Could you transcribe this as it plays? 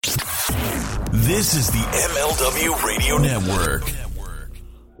This is the MLW Radio Network.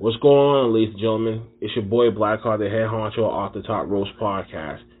 What's going on, ladies and gentlemen? It's your boy Blackheart, the head honcho Off the Top Roast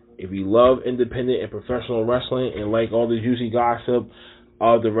Podcast. If you love independent and professional wrestling and like all the juicy gossip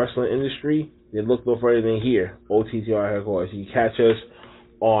of the wrestling industry, then look no further than here, OTTR Headquarters. You can catch us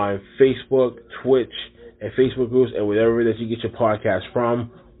on Facebook, Twitch, and Facebook groups, and whatever that you get your podcast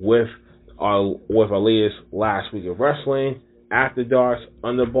from, with our latest Last Week of Wrestling, After Darks,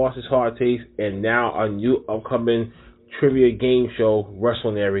 Underboss's Hard Taste, and now our new upcoming trivia game show,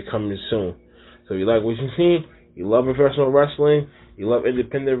 WrestleNary, coming soon. So if you like what you see, you love professional wrestling, you love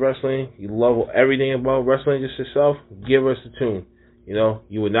independent wrestling, you love everything about wrestling just yourself, give us a tune. You know,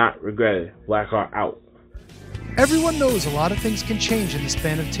 you would not regret it. Blackheart out. Everyone knows a lot of things can change in the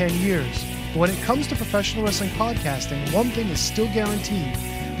span of 10 years. But when it comes to professional wrestling podcasting, one thing is still guaranteed.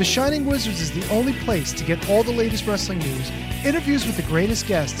 The Shining Wizards is the only place to get all the latest wrestling news, interviews with the greatest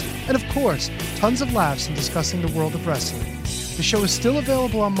guests, and of course, tons of laughs in discussing the world of wrestling. The show is still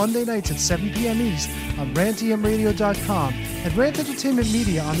available on Monday nights at 7 p.m. East on rantemradio.com and Rant Entertainment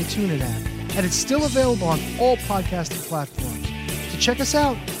Media on the TuneIn app, and it's still available on all podcasting platforms. To check us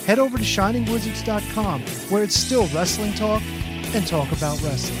out, head over to shiningwizards.com, where it's still wrestling talk and talk about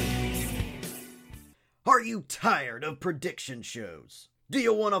wrestling. Are you tired of prediction shows? Do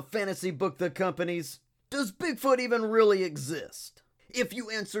you want to fantasy book the companies? Does Bigfoot even really exist? If you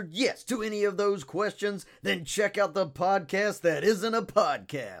answered yes to any of those questions, then check out the podcast that isn't a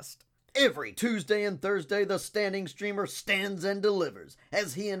podcast. Every Tuesday and Thursday, the standing streamer stands and delivers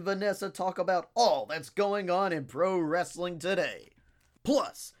as he and Vanessa talk about all that's going on in pro wrestling today.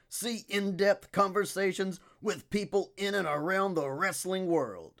 Plus, see in-depth conversations with people in and around the wrestling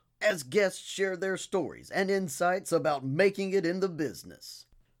world, as guests share their stories and insights about making it in the business.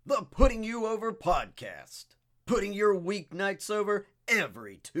 The Putting You Over podcast. Putting your weeknights over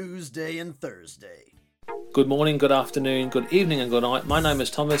every Tuesday and Thursday. Good morning, good afternoon, good evening, and good night. My name is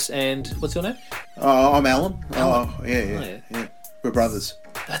Thomas, and what's your name? I'm Alan. Alan. Oh, yeah. We're brothers.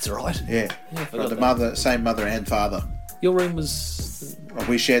 That's right. Yeah. Forgot Got that. same mother and father. Your room was... Oh,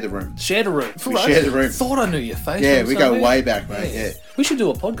 we shared the room. Shared a room. We shared the room. Thought I knew your face. Yeah, from we somewhere. go way back, mate. Yeah. We should do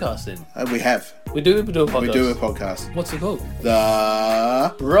a podcast then. We have. We do a podcast. We do a podcast. What's it called?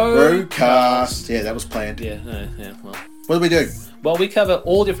 The Broadcast. Yeah, that was planned. Yeah, well. What do we do? Well, we cover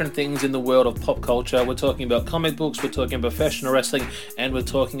all different things in the world of pop culture. We're talking about comic books, we're talking about professional wrestling, and we're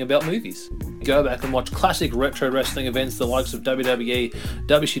talking about movies. Go back and watch classic retro wrestling events, the likes of WWE,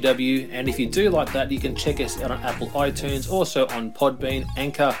 WCW, and if you do like that, you can check us out on Apple iTunes, also on Podbean,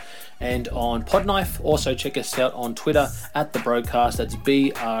 Anchor, and on Podknife. Also check us out on Twitter at The Broadcast. That's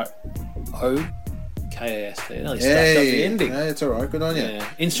BROKAST. Nearly stuffed up the ending. No, it's alright. Good on you. Yeah.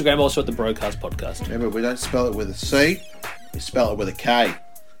 Instagram also at The Broadcast Podcast. Remember, we don't spell it with a C. We spell it with a K.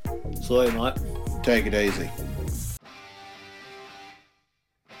 Sorry, mate. Take it easy.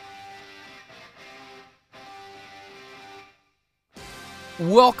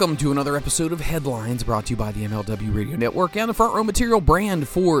 Welcome to another episode of Headlines, brought to you by the MLW Radio Network and the Front Row Material brand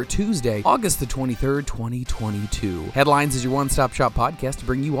for Tuesday, August the 23rd, 2022. Headlines is your one-stop shop podcast to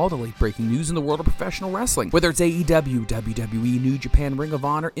bring you all the late-breaking news in the world of professional wrestling, whether it's AEW, WWE, New Japan, Ring of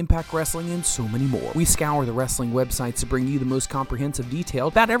Honor, Impact Wrestling, and so many more. We scour the wrestling websites to bring you the most comprehensive detail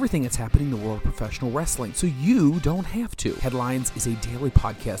about everything that's happening in the world of professional wrestling, so you don't have to. Headlines is a daily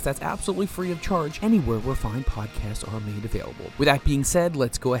podcast that's absolutely free of charge anywhere where fine podcasts are made available. With that being said,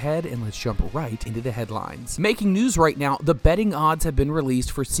 let's go ahead and let's jump right into the headlines. Making news right now, the betting odds have been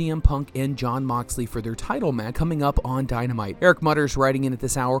released for CM Punk and Jon Moxley for their title match coming up on Dynamite. Eric Mutters writing in at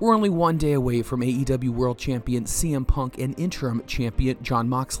this hour, we're only one day away from AEW World Champion CM Punk and interim champion Jon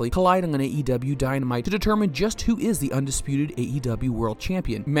Moxley colliding on AEW Dynamite to determine just who is the undisputed AEW World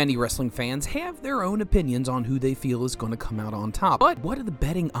Champion. Many wrestling fans have their own opinions on who they feel is going to come out on top, but what are the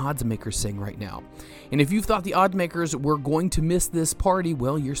betting odds makers saying right now? And if you thought the odds makers were going to miss this party,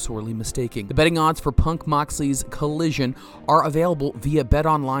 well, you're sorely mistaken. The betting odds for Punk Moxley's collision are available via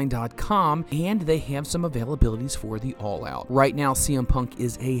betonline.com, and they have some availabilities for the All Out. Right now, CM Punk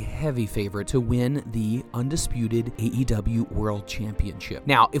is a heavy favorite to win the undisputed AEW World Championship.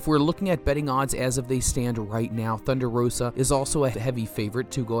 Now, if we're looking at betting odds as of they stand right now, Thunder Rosa is also a heavy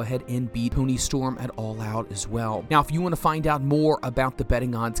favorite to go ahead and beat Tony Storm at All Out as well. Now, if you want to find out more about the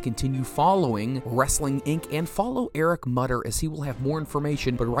betting odds, continue following Wrestling Inc. and follow Eric Mutter, as he will have more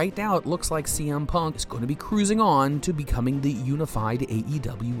information, but right now it looks like CM Punk is going to be cruising on to becoming the unified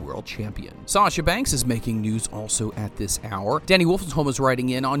AEW World Champion. Sasha Banks is making news also at this hour. Danny Wolfenholm is writing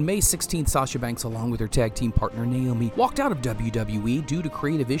in, on May 16th, Sasha Banks, along with her tag team partner Naomi, walked out of WWE due to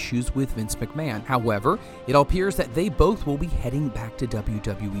creative issues with Vince McMahon. However, it appears that they both will be heading back to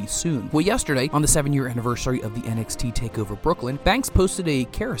WWE soon. Well, yesterday, on the 7-year anniversary of the NXT TakeOver Brooklyn, Banks posted a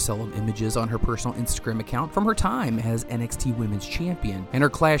carousel of images on her personal Instagram account from her time as NXT Women's Champion and her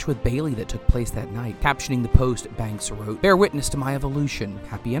clash with Bayley that took place that night. Captioning the post, Banks wrote, "Bear witness to my evolution.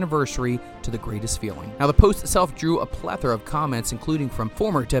 Happy anniversary to the greatest feeling." Now, the post itself drew a plethora of comments, including from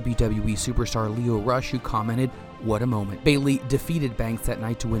former WWE superstar Lio Rush, who commented, "What a moment." Bayley defeated Banks that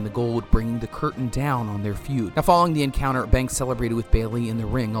night to win the gold, bringing the curtain down on their feud. Now, following the encounter, Banks celebrated with Bayley in the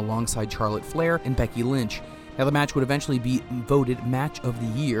ring alongside Charlotte Flair and Becky Lynch. Now, the match would eventually be voted Match of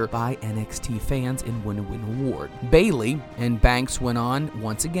the Year by NXT fans and win a win award. Bayley and Banks went on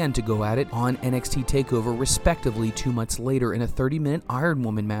once again to go at it on NXT TakeOver, respectively, 2 months later in a 30-minute Iron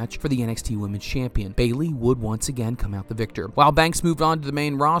Woman match for the NXT Women's Champion. Bayley would once again come out the victor. While Banks moved on to the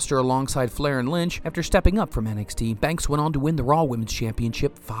main roster alongside Flair and Lynch, after stepping up from NXT, Banks went on to win the Raw Women's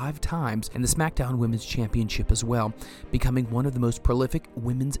Championship 5 times and the SmackDown Women's Championship as well, becoming one of the most prolific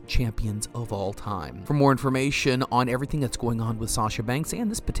women's champions of all time. For more information on everything that's going on with Sasha Banks and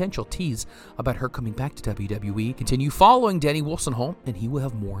this potential tease about her coming back to WWE, continue following Danny Wolfenholm and he will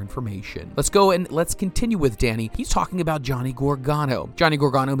have more information. Let's go and let's continue with Danny. He's talking about Johnny Gargano. Johnny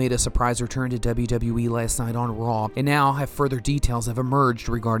Gargano made a surprise return to WWE last night on Raw, and now further details have emerged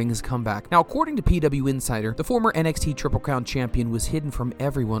regarding his comeback. Now, according to PW Insider, the former NXT Triple Crown champion was hidden from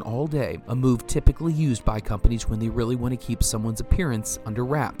everyone all day, a move typically used by companies when they really want to keep someone's appearance under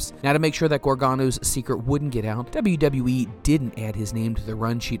wraps. Now, to make sure that Gargano's secret wouldn't get out, WWE didn't add his name to the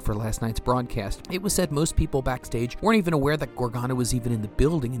run sheet for last night's broadcast. It was said most people backstage weren't even aware that Gargano was even in the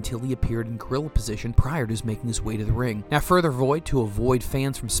building until he appeared in gorilla position prior to his making his way to the ring. Now, further to avoid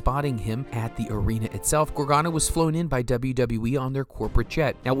fans from spotting him at the arena itself, Gargano was flown in by WWE on their corporate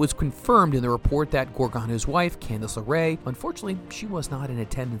jet. Now, it was confirmed in the report that Gargano's wife, Candice LeRae, unfortunately, she was not in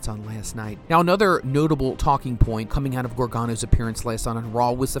attendance on last night. Now, another notable talking point coming out of Gargano's appearance last night on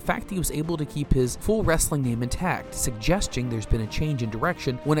Raw was the fact that he was able to keep his full wrestling name intact, suggesting there's been a change in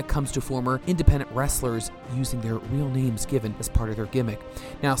direction when it comes to former independent wrestlers using their real names given as part of their gimmick.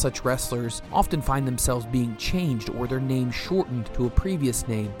 Now, such wrestlers often find themselves being changed or their name shortened to a previous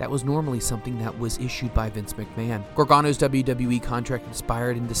name that was normally something that was issued by Vince McMahon. Gargano's WWE contract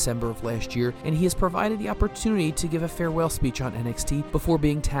expired in December of last year, and he has provided the opportunity to give a farewell speech on NXT before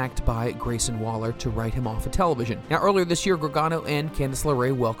being tagged by Grayson Waller to write him off of television. Now, earlier this year, Gargano and Candice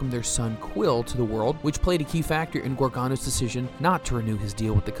LeRae welcomed their son Quill to the world, which played a key factor in Gargano's decision not to renew his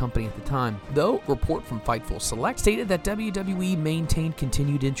deal with the company at the time. Though, a report from Fightful Select stated that WWE maintained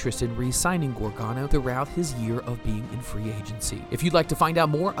continued interest in re-signing Gargano throughout his year of being in free agency. If you'd like to find out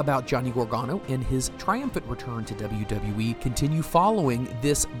more about Johnny Gargano and his triumphant return to WWE, continue following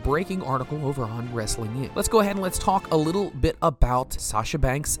this breaking article over on Wrestling Inc. Let's go ahead and let's talk a little bit about Sasha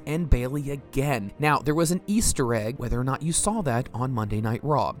Banks and Bayley again. Now, there was an Easter egg, whether or not you saw that, on Monday Night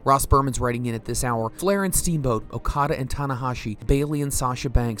Raw. Ross Berman's writing in at this hour, Flair and Steamboat, Okada and Tanahashi, Bayley and Sasha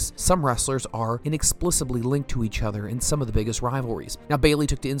Banks. Some wrestlers are inexplicably linked to each other in some of the biggest rivalries. Now, Bayley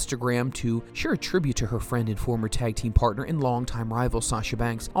took to Instagram to share a tribute to her friend and former tag team partner and longtime rival Sasha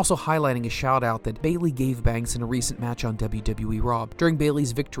Banks, also highlighting a shout out that Bayley gave Banks in a recent match on WWE Raw. During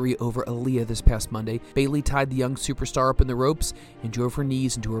Bayley's victory over Aaliyah this past Monday, Bayley tied the young superstar up in the ropes and drove her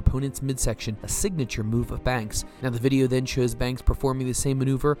knees into her opponent's midsection, a signature move of Banks. Now, the video then shows Banks performing the same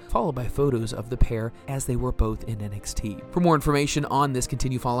maneuver, followed by photos of the pair as they were both in NXT. For more information on this,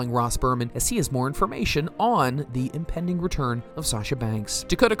 continue following Ross Berman as he has more information on the impending return of Sasha Banks.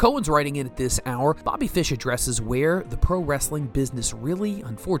 Dakota Cohen's writing in at this hour, Bobby Fish addresses where the pro wrestling business really,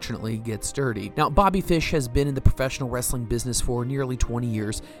 unfortunately, gets dirty. Now, Bobby Fish has been in the professional wrestling business for nearly 20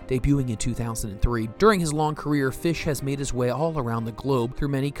 years, debuting in 2003. During his long career, Fish has made his way all around the globe through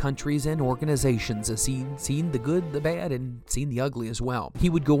many countries and organizations, as he's seen the good, the bad, and seen the ugly as well. He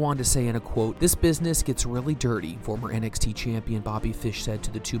would go on to say in a quote, "This business gets really dirty," former NXT champion Bobby Fish said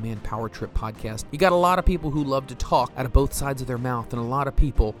to the Two-Man Power Trip podcast. "You got a lot of people who love to talk out of both sides of their mouth, and a lot of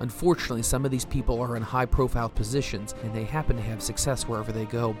people, unfortunately, some of these people are in high-profile positions, and they happen to have success wherever they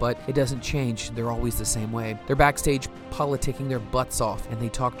go, but it doesn't change. They're always the same way. They're backstage politicking their butts off, and they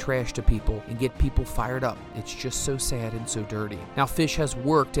talk trash to people and get people fired up. It's just so sad and so dirty." Now, Fish has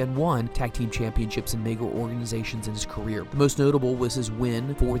worked and won tag team championships in major organizations in his career. The most notable was his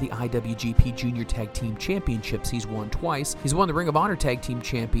win for the IWGP Junior Tag Tag Team Championships he's won twice. He's won the Ring of Honor Tag Team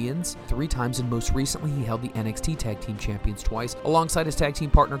Champions 3 times, and most recently he held the NXT Tag Team Champions twice, alongside his tag team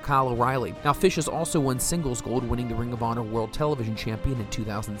partner Kyle O'Reilly. Now, Fish has also won singles gold, winning the Ring of Honor World Television Champion in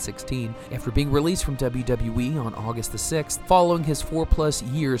 2016, after being released from WWE on August the 6th, following his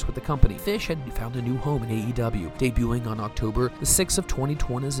 4+ years with the company. Fish had found a new home in AEW, debuting on October the 6th of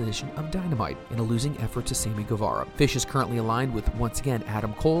 2020's edition of Dynamite in a losing effort to Sammy Guevara. Fish is currently aligned with, once again,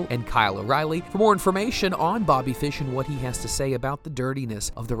 Adam Cole and Kyle O'Reilly. For more information on Bobby Fish and what he has to say about the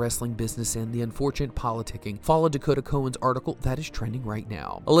dirtiness of the wrestling business and the unfortunate politicking, follow Dakota Cohen's article that is trending right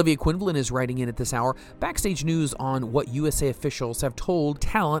now. Olivia Quinlan is writing in at this hour backstage news on what USA officials have told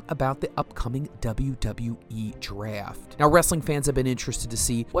talent about the upcoming WWE draft. Now, wrestling fans have been interested to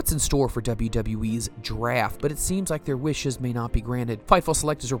see what's in store for WWE's draft, but it seems like their wishes may not be granted. Fightful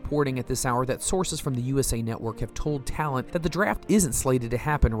Select is reporting at this hour that sources from the USA Network have told talent that the draft isn't slated to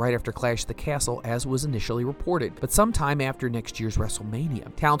happen right after Clash at the Castle as was initially reported, but sometime after next year's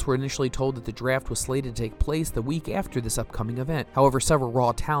WrestleMania. Talents were initially told that the draft was slated to take place the week after this upcoming event. However, several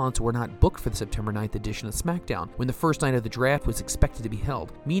Raw talents were not booked for the September 9th edition of SmackDown, when the first night of the draft was expected to be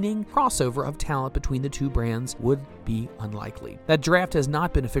held, meaning crossover of talent between the two brands would be unlikely. That draft has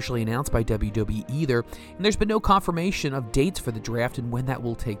not been officially announced by WWE either, and there's been no confirmation of dates for the draft and when that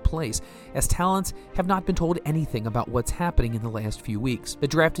will take place, as talents have not been told anything about what's happening in the last few weeks. The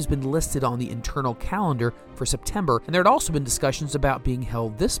draft has been listed on the internal calendar for September, and there had also been discussions about being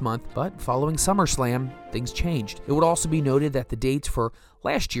held this month, but following SummerSlam, things changed. It would also be noted that the dates for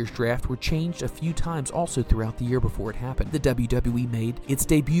last year's draft were changed a few times also throughout the year before it happened. The WWE made its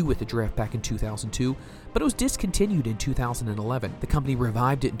debut with the draft back in 2002, but it was discontinued in 2011. The company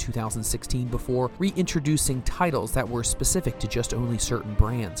revived it in 2016 before reintroducing titles that were specific to just only certain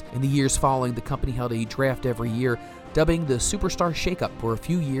brands. In the years following, the company held a draft every year, dubbing the Superstar Shakeup for a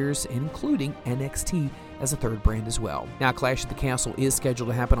few years, including NXT as a third brand as well. Now, Clash at the Castle is scheduled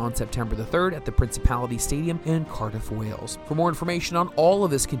to happen on September the 3rd at the Principality Stadium in Cardiff, Wales. For more information on all of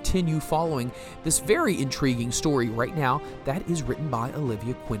this, continue following this very intriguing story right now that is written by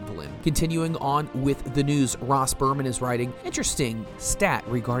Olivia Quinlan. Continuing on with the news, Ross Berman is writing, interesting stat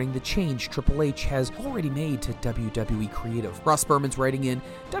regarding the change Triple H has already made to WWE Creative. Ross Berman's writing in,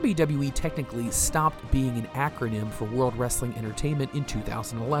 WWE technically stopped being an acronym for World Wrestling Entertainment in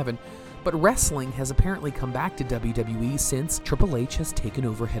 2011, but wrestling has apparently come back to WWE since Triple H has taken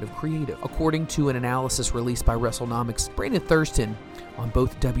over head of creative. According to an analysis released by WrestleNomics, Brandon Thurston on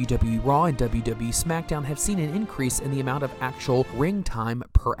both WWE Raw and WWE SmackDown have seen an increase in the amount of actual ring time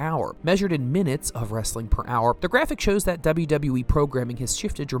per hour. Measured in minutes of wrestling per hour, the graphic shows that WWE programming has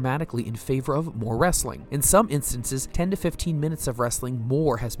shifted dramatically in favor of more wrestling. In some instances, 10 to 15 minutes of wrestling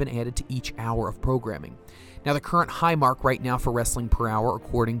more has been added to each hour of programming. Now, the current high mark right now for wrestling per hour,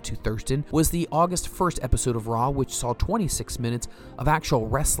 according to Thurston, was the August 1st episode of Raw, which saw 26 minutes of actual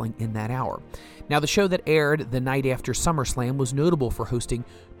wrestling in that hour. Now, the show that aired the night after SummerSlam was notable for hosting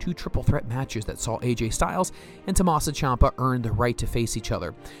 2 triple threat matches that saw AJ Styles and Tommaso Ciampa earn the right to face each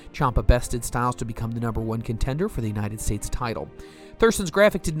other. Ciampa bested Styles to become the #1 contender for the United States title. Thurston's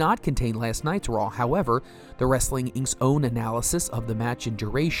graphic did not contain last night's Raw. However, the Wrestling Inc.'s own analysis of the match and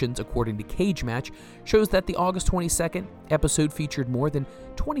durations, according to Cage Match, shows that the August 22nd episode featured more than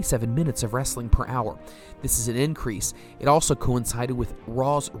 27 minutes of wrestling per hour. This is an increase. It also coincided with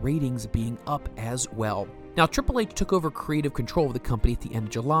Raw's ratings being up as well. Now, Triple H took over creative control of the company at the end of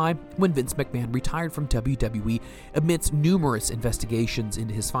July when Vince McMahon retired from WWE amidst numerous investigations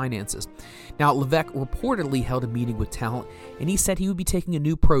into his finances. Now, Levesque reportedly held a meeting with talent, and he said he would be taking a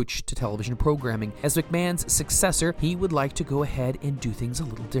new approach to television programming. As McMahon's successor, he would like to go ahead and do things a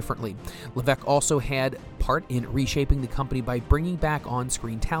little differently. Levesque also had part in reshaping the company by bringing back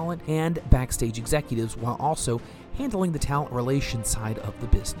on-screen talent and backstage executives, while also handling the talent relations side of the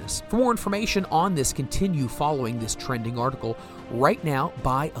business. For more information on this, continue following this trending article right now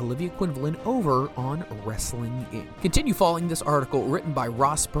by Olivia Quinlan over on Wrestling Inc. Continue following this article written by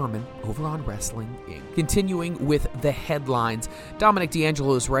Ross Berman over on Wrestling Inc. Continuing with the headlines, Dominic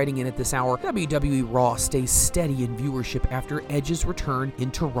D'Angelo is writing in at this hour, WWE Raw stays steady in viewership after Edge's return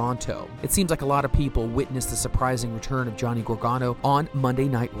in Toronto. It seems like a lot of people witnessed the surprising return of Johnny Gargano on Monday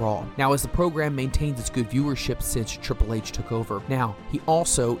Night Raw. Now, as the program maintains its good viewership since Triple H took over, now he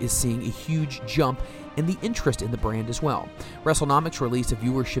also is seeing a huge jump in the interest in the brand as well. WrestleNomics released a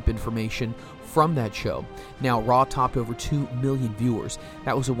viewership information from that show. Now, Raw topped over 2 million viewers.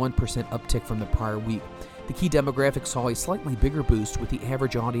 That was a 1% uptick from the prior week. The key demographic saw a slightly bigger boost with the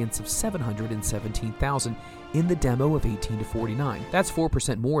average audience of 717,000 in the demo of 18 to 49. That's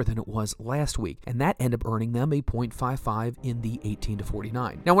 4% more than it was last week, and that ended up earning them a .55 in the 18 to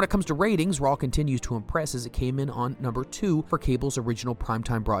 49. Now, when it comes to ratings, Raw continues to impress as it came in on number 2 for cable's original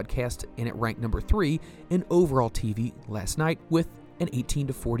primetime broadcast, and it ranked number 3 in overall TV last night with an 18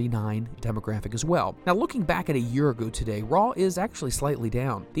 to 49 demographic as well. Now, looking back at a year ago today, Raw is actually slightly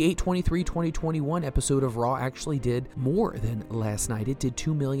down. The 8/23/2021 episode of Raw actually did more than last night. It did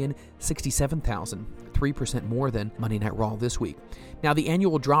 2,067,000, 3% more than Monday Night Raw this week. Now, the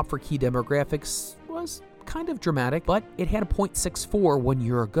annual drop for key demographics was kind of dramatic, but it had a .64 1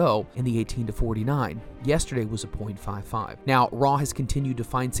 year ago in the 18 to 49. Yesterday was a .55. Now, Raw has continued to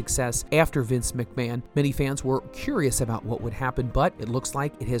find success after Vince McMahon. Many fans were curious about what would happen, but it looks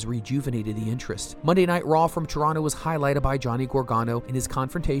like it has rejuvenated the interest. Monday Night Raw from Toronto was highlighted by Johnny Gargano in his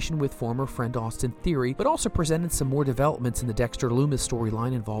confrontation with former friend Austin Theory, but also presented some more developments in the Dexter Lumis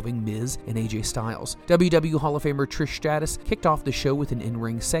storyline involving Miz and AJ Styles. WWE Hall of Famer Trish Stratus kicked off the show with an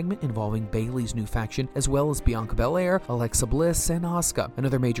in-ring segment involving Bayley's new faction, as well as Bianca Belair, Alexa Bliss, and Asuka.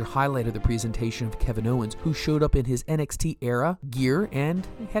 Another major highlight of the presentation of Kevin Owens, who showed up in his NXT era gear and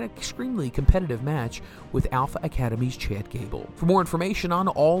had an extremely competitive match with Alpha Academy's Chad Gable. For more information on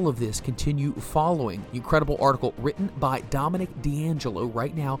all of this, continue following the incredible article written by Dominic D'Angelo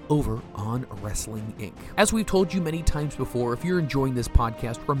right now over on Wrestling Inc. As we've told you many times before, if you're enjoying this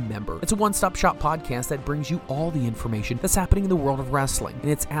podcast, remember, it's a one-stop shop podcast that brings you all the information that's happening in the world of wrestling, and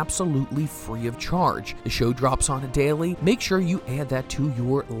it's absolutely free of charge. The show drops on a daily. Make sure you add that to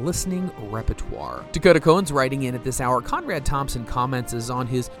your listening repertoire. Dakota Cohen's writing in at this hour. Conrad Thompson comments on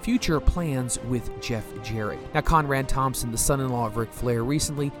his future plans with Jeff Jarrett. Now, Conrad Thompson, the son-in-law of Ric Flair,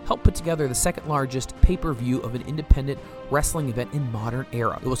 recently helped put together the second largest pay-per-view of an independent wrestling event in modern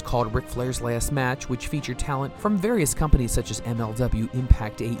era. It was called Ric Flair's Last Match, which featured talent from various companies such as MLW,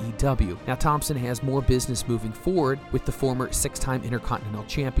 Impact, AEW. Now, Thompson has more business moving forward with the former 6-time Intercontinental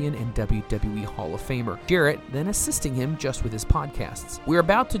Champion and WWE Hall of Famer Jarrett, then assisting him just with his podcasts. We're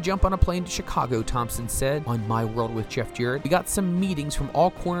about to jump on a plane to Chicago, Thompson said on My World with Jeff Jarrett. We got some meetings from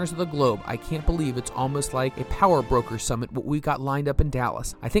all corners of the globe. I can't believe it's almost like a power broker summit what we got lined up in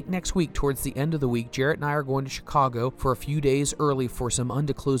Dallas. I think next week, towards the end of the week, Jarrett and I are going to Chicago for a few days early for some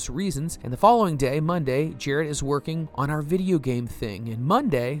undisclosed reasons, and the following day, Monday, Jarrett is working on our video game thing, and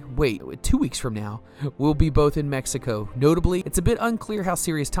Monday, 2 weeks from now, we'll be both in Mexico. Notably, it's a bit unclear how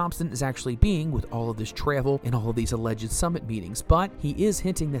serious Thompson is actually being with all of this travel and all of these alleged summit meetings, but he is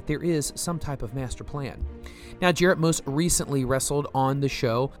hinting that there is some type of master plan. Now, Jarrett most recently wrestled on the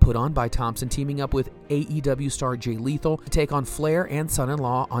show put on by Thompson, teaming up with AEW star Jay Lethal to take on Flair and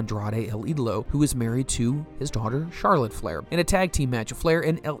son-in-law Andrade El Idolo, who is married to his daughter Charlotte Flair. In a tag team match, Flair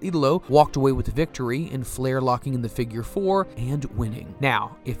and El Idolo walked away with the victory, and Flair locking in the figure 4 and winning.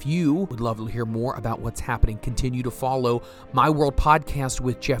 Now, if you would love to hear more about what's happening, continue to follow My World Podcast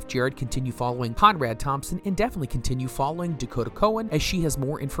with Jeff Jarrett, continue following Conrad Thompson, and definitely continue following Dakota Cohen as she has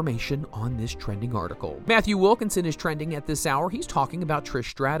more information on this trending article. Matthew Wilkinson is trending at this hour. He's talking about Trish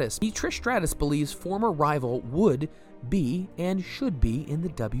Stratus. Trish Stratus believes former rival would be and should be in the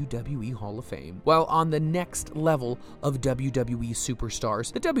WWE Hall of Fame. While on the next level of WWE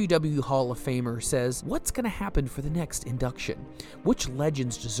superstars, the WWE Hall of Famer says, what's going to happen for the next induction? Which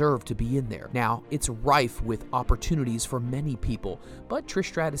legends deserve to be in there? Now, it's rife with opportunities for many people, but Trish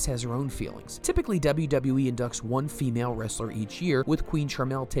Stratus has her own feelings. Typically, WWE inducts one female wrestler each year, with Queen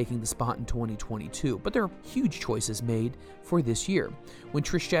Sharmell taking the spot in 2022, but there are huge choices made for this year. When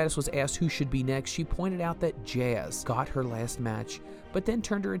Trish Stratus was asked who should be next, she pointed out that Jazz got her last match, but then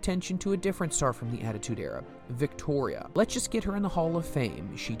turned her attention to a different star from the Attitude Era, Victoria. Let's just get her in the Hall of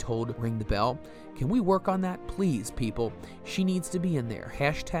Fame, she told Ring the Bell. Can we work on that? Please, people. She needs to be in there.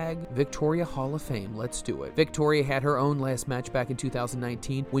 Hashtag Victoria Hall of Fame. Let's do it. Victoria had her own last match back in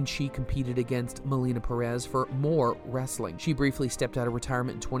 2019 when she competed against Melina Perez for more wrestling. She briefly stepped out of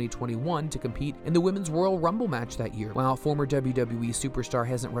retirement in 2021 to compete in the Women's Royal Rumble match that year. While former WWE superstar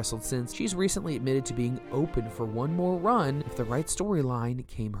hasn't wrestled since, she's recently admitted to being open for one more run if the right storyline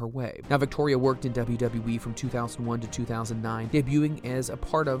came her way. Now, Victoria worked in WWE from 2001 to 2009, debuting as a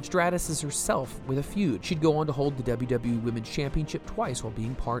part of Stratus herself with a feud. She'd go on to hold the WWE Women's Championship twice while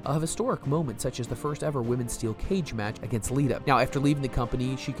being part of historic moments such as the first ever women's steel cage match against Lita. Now, after leaving the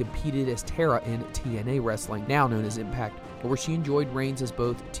company, she competed as Tara in TNA Wrestling, now known as Impact, where she enjoyed reigns as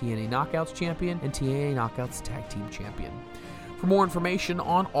both TNA Knockouts Champion and TNA Knockouts Tag Team Champion. For more information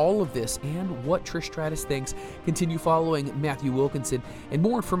on all of this and what Trish Stratus thinks, continue following Matthew Wilkinson, and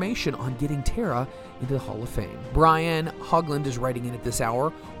more information on getting Tara into the Hall of Fame. Brian Hogland is writing in at this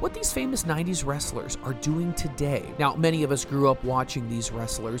hour what these famous 90s wrestlers are doing today. Now, many of us grew up watching these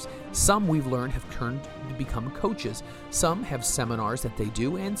wrestlers. Some we've learned have turned to become coaches. Some have seminars that they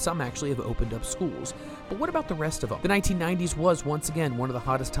do, and some actually have opened up schools. But what about the rest of them? The 1990s was, once again, one of the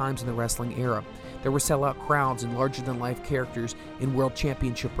hottest times in the wrestling era. There were sellout crowds and larger-than-life characters in World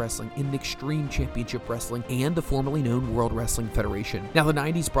Championship Wrestling, in Extreme Championship Wrestling, and the formerly known World Wrestling Federation. Now, the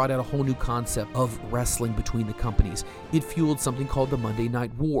 90s brought out a whole new concept of wrestling between the companies. It fueled something called the Monday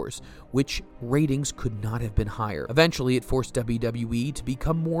Night Wars, which ratings could not have been higher. Eventually, it forced WWE to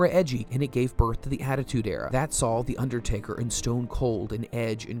become more edgy, and it gave birth to the Attitude Era. That saw The Undertaker and Stone Cold and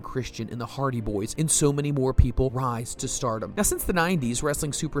Edge and Christian and the Hardy Boys and so many more people rise to stardom. Now, since the 90s,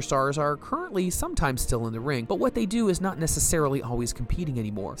 wrestling superstars are currently sometimes still in the ring, but what they do is not necessarily always competing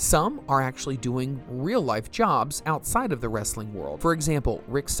anymore. Some are actually doing real-life jobs outside of the wrestling world. For example,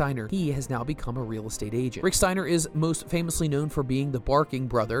 Rick Steiner. He has now become a real estate agent. Rick Steiner is most famously known for being the barking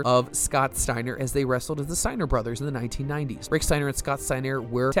brother of Scott Steiner as they wrestled as the Steiner brothers in the 1990s. Rick Steiner and Scott Steiner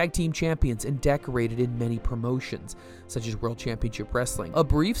were tag team champions and decorated in many promotions, such as World Championship Wrestling, a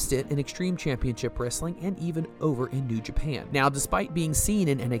brief stint in Extreme Championship Wrestling, and even over in New Japan. Now, despite being seen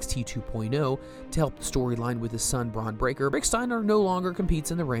in NXT 2.0 to help the storyline with his son Braun Breaker, Rick Steiner no longer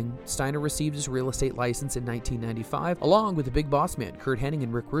competes in the ring. Steiner received his real estate license in 1995, along with the Big Boss Man, Curt Hennig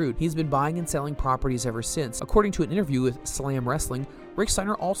and Rick Rude. He's been buying and selling properties ever since. According to an interview with Slam Wrestling, Rick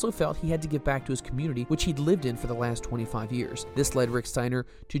Steiner also felt he had to give back to his community, which he'd lived in for the last 25 years. This led Rick Steiner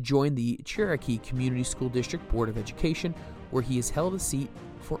to join the Cherokee Community School District Board of Education, where he has held a seat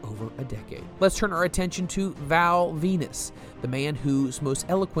for over a decade. Let's turn our attention to Val Venis, the man who most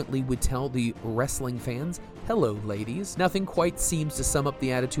eloquently would tell the wrestling fans, "Hello, ladies." Nothing quite seems to sum up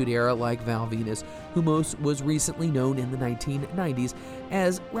the Attitude Era like Val Venis, who most was recently known in the 1990s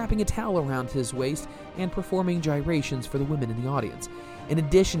as wrapping a towel around his waist and performing gyrations for the women in the audience. In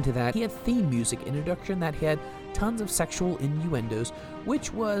addition to that, he had theme music introduction that had tons of sexual innuendos,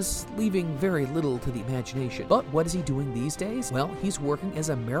 which was leaving very little to the imagination. But what is he doing these days? Well, he's working as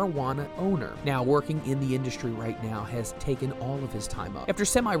a marijuana owner. Now, working in the industry right now has taken all of his time up. After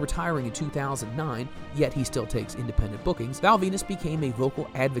semi-retiring in 2009, yet he still takes independent bookings, Val Venis became a vocal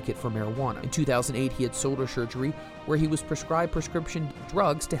advocate for marijuana. In 2008, he had shoulder surgery where he was prescribed prescription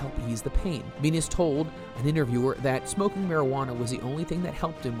drugs to help ease the pain. Venis told an interviewer that smoking marijuana was the only thing that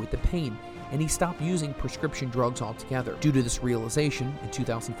helped him with the pain, and he stopped using prescription drugs altogether. Due to this realization, in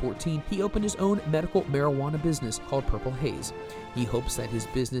 2014, he opened his own medical marijuana business called Purple Haze. He hopes that his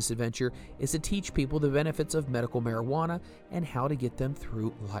business adventure is to teach people the benefits of medical marijuana and how to get them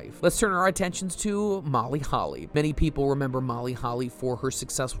through life. Let's turn our attentions to Molly Holly. Many people remember Molly Holly for her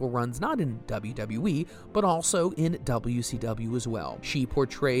successful runs not in WWE, but also in WCW as well. She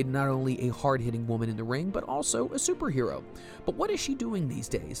portrayed not only a hard-hitting woman in the ring, but also a superhero. But what is she doing these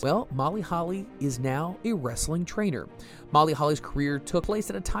days? Well, Molly Holly is now a wrestling trainer. Molly Holly's career took place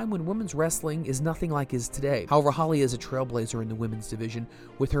at a time when women's wrestling is nothing like it is today. However, Holly is a trailblazer in the women's division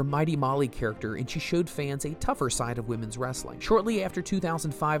with her Mighty Molly character, and she showed fans a tougher side of women's wrestling. Shortly after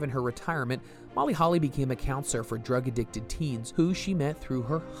 2005 and her retirement, Molly Holly became a counselor for drug-addicted teens who she met through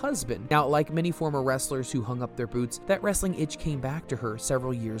her husband. Now, like many former wrestlers who hung up their boots, that wrestling itch came back to her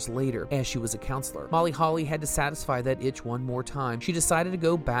several years later as she was a counselor. Molly Holly had to satisfy that itch one more time. She decided to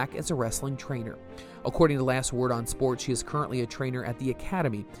go back as a wrestling trainer. According to Last Word on Sports, she is currently a trainer at the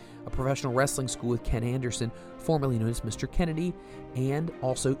Academy, a professional wrestling school with Ken Anderson, formerly known as Mr. Kennedy, and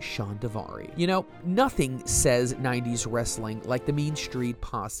also Sean Davari. You know, nothing says 90s wrestling like the Mean Street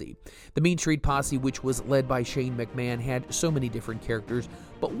Posse. The Mean Street Posse, which was led by Shane McMahon, had so many different characters,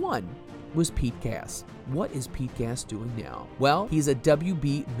 but one was Pete Gas. What is Pete Gas doing now? Well, he's a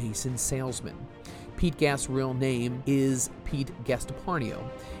WB Mason salesman. Pete Gas' real name is Pete Gastiparnio.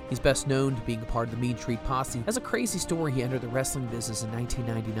 He's best known to being a part of the Mean Street Posse. As a crazy story, he entered the wrestling business in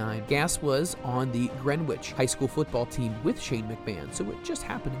 1999. Gas was on the Greenwich high school football team with Shane McMahon, so it just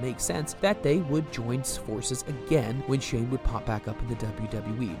happened to make sense that they would join forces again when Shane would pop back up in the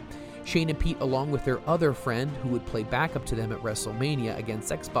WWE. Shane and Pete, along with their other friend who would play backup to them at WrestleMania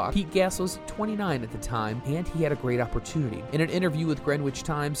against X-Pac. Pete Gas was 29 at the time, and he had a great opportunity. In an interview with Greenwich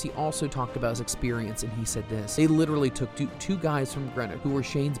Times, he also talked about his experience, and he said this: they literally took two guys from Greenwich who were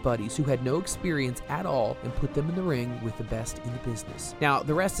Shane's buddies, who had no experience at all, and put them in the ring with the best in the business. Now,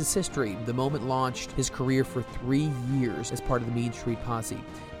 the rest is history. The Moment launched his career for 3 years as part of the Mean Street Posse.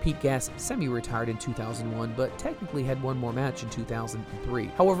 Pete Gas semi-retired in 2001, but technically had one more match in 2003.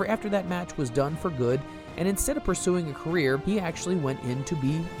 However, after that match was done for good, and instead of pursuing a career, he actually went in to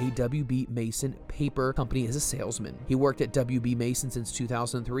be a WB Mason paper company as a salesman. He worked at WB Mason since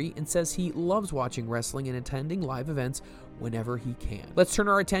 2003 and says he loves watching wrestling and attending live events whenever he can. Let's turn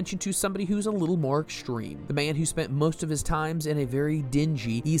our attention to somebody who's a little more extreme. The man who spent most of his times in a very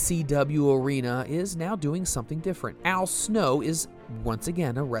dingy ECW arena is now doing something different. Al Snow is once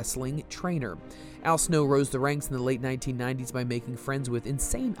again a wrestling trainer. Al Snow rose the ranks in the late 1990s by making friends with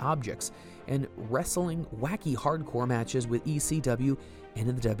insane objects and wrestling wacky hardcore matches with ECW and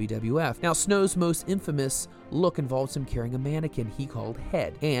in the WWF. Now, Snow's most infamous look involves him carrying a mannequin he called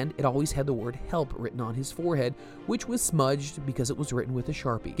Head, and it always had the word help written on his forehead, which was smudged because it was written with a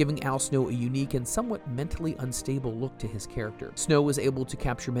Sharpie, giving Al Snow a unique and somewhat mentally unstable look to his character. Snow was able to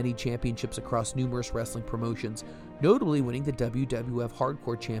capture many championships across numerous wrestling promotions, notably winning the WWF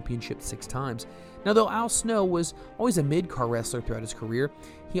Hardcore Championship 6 times. Now, though Al Snow was always a mid-card wrestler throughout his career,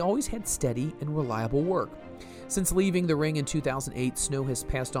 he always had steady and reliable work. Since leaving the ring in 2008, Snow has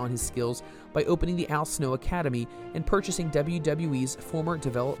passed on his skills by opening the Al Snow Academy and purchasing WWE's former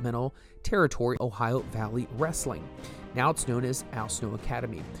developmental territory, Ohio Valley Wrestling. Now it's known as Al Snow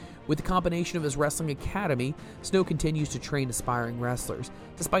Academy. With the combination of his wrestling academy, Snow continues to train aspiring wrestlers.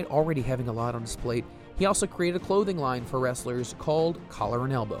 Despite already having a lot on his plate, he also created a clothing line for wrestlers called Collar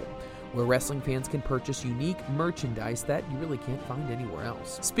and Elbow, where wrestling fans can purchase unique merchandise that you really can't find anywhere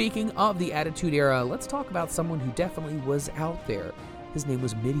else. Speaking of the Attitude Era, let's talk about someone who definitely was out there. His name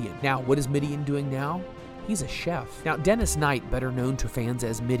was Mideon. Now, what is Mideon doing now? He's a chef. Now, Dennis Knight, better known to fans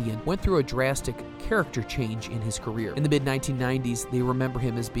as Mideon, went through a drastic character change in his career. In the mid-1990s, they remember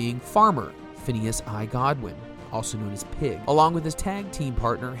him as being Farmer Phineas I. Godwin, also known as Pig, along with his tag team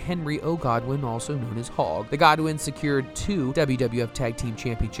partner Henry O. Godwin, also known as Hog. The Godwins secured 2 WWF Tag Team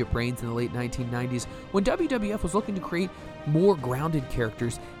Championship reigns in the late 1990s when WWF was looking to create more grounded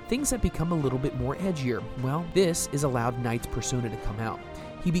characters, things that become a little bit more edgier. Well, this is allowed Knight's persona to come out.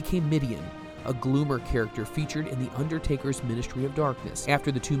 He became Mideon, a gloomer character featured in The Undertaker's Ministry of Darkness.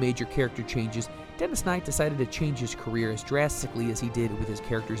 After the 2 major character changes, Dennis Knight decided to change his career as drastically as he did with his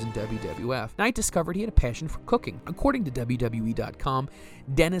characters in WWF. Knight discovered he had a passion for cooking. According to WWE.com,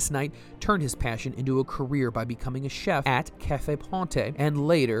 Dennis Knight turned his passion into a career by becoming a chef at Cafe Ponte and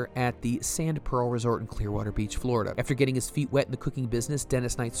later at the Sand Pearl Resort in Clearwater Beach, Florida. After getting his feet wet in the cooking business,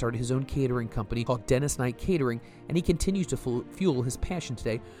 Dennis Knight started his own catering company called Dennis Knight Catering, and he continues to fuel his passion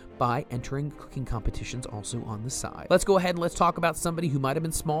today by entering cooking competitions also on the side. Let's go ahead and let's talk about somebody who might have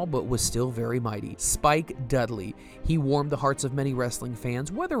been small but was still very mighty. Spike Dudley. He warmed the hearts of many wrestling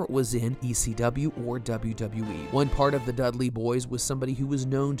fans, whether it was in ECW or WWE. One part of the Dudley Boys was somebody who was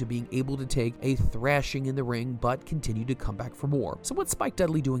known to being able to take a thrashing in the ring but continue to come back for more. So what's Spike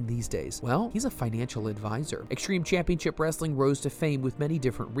Dudley doing these days? Well, he's a financial advisor. Extreme Championship Wrestling rose to fame with many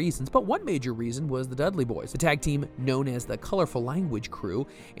different reasons, but one major reason was the Dudley Boys, the tag team known as the Colorful Language Crew,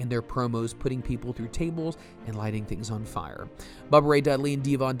 and their promos putting people through tables and lighting things on fire. Bubba Ray Dudley and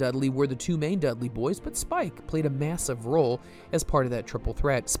Devon Dudley were the 2 main Dudley Boys, but Spike played a massive role as part of that triple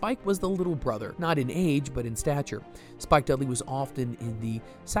threat. Spike was the little brother, not in age, but in stature. Spike Dudley was often in the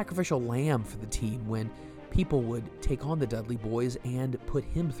sacrificial lamb for the team when people would take on the Dudley Boys and put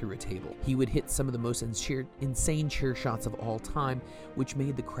him through a table. He would hit some of the most insane chair shots of all time, which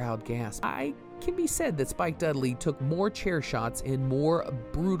made the crowd gasp. It can be said that Spike Dudley took more chair shots and more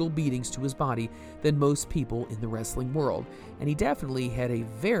brutal beatings to his body than most people in the wrestling world, and he definitely had a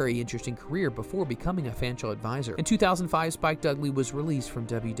very interesting career before becoming a financial advisor. In 2005, Spike Dudley was released from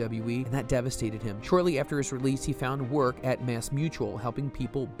WWE, and that devastated him. Shortly after his release, he found work at Mass Mutual, helping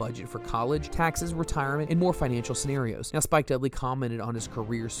people budget for college, taxes, retirement, and more financial scenarios. Now, Spike Dudley commented on his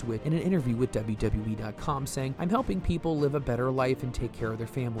career switch in an interview with WWE.com, saying, "I'm helping people live a better life and take care of their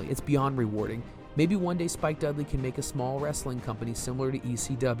family. It's beyond rewarding. Maybe one day Spike Dudley can make a small wrestling company similar to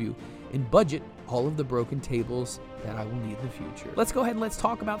ECW and budget all of the broken tables that I will need in the future." Let's go ahead and let's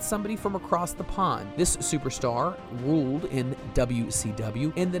talk about somebody from across the pond. This superstar ruled in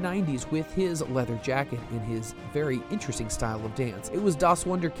WCW in the 90s with his leather jacket and his very interesting style of dance. It was Das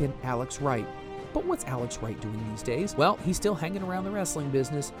Wunderkind Alex Wright. But what's Alex Wright doing these days? Well, he's still hanging around the wrestling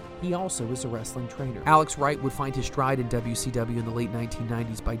business. He also is a wrestling trainer. Alex Wright would find his stride in WCW in the late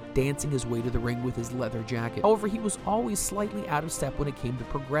 1990s by dancing his way to the ring with his leather jacket. However, he was always slightly out of step when it came to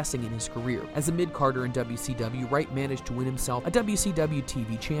progressing in his career. As a mid-carder in WCW, Wright managed to win himself a WCW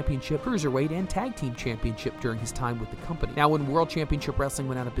TV Championship, Cruiserweight, and Tag Team Championship during his time with the company. Now, when World Championship Wrestling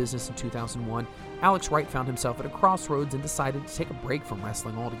went out of business in 2001, Alex Wright found himself at a crossroads and decided to take a break from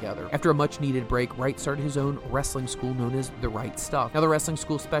wrestling altogether. After a much-needed break, break, Wright started his own wrestling school known as The Right Stuff. Now, the wrestling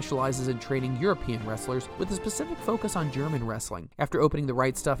school specializes in training European wrestlers with a specific focus on German wrestling. After opening The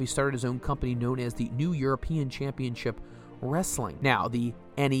Right Stuff, he started his own company known as the New European Championship Wrestling. Now, the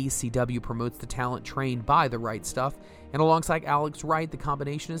NECW promotes the talent trained by The Right Stuff, and alongside Alex Wright, the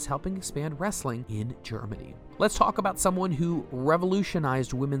combination is helping expand wrestling in Germany. Let's talk about someone who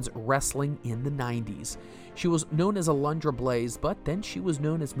revolutionized women's wrestling in the 90s. She was known as Alundra Blaze, but then she was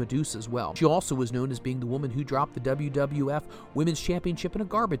known as Medusa as well. She also was known as being the woman who dropped the WWF Women's Championship in a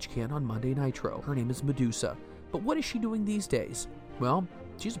garbage can on Monday Nitro. Her name is Medusa. But what is she doing these days? Well,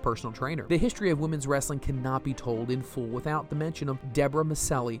 she's a personal trainer. The history of women's wrestling cannot be told in full without the mention of Deborah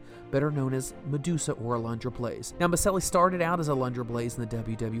Miceli, better known as Medusa or Alundra Blaze. Now, Miceli started out as Alundra Blaze in the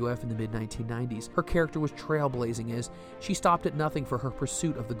WWF in the mid-1990s. Her character was trailblazing as she stopped at nothing for her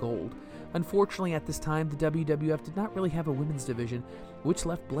pursuit of the gold. Unfortunately, at this time, the WWF did not really have a women's division, which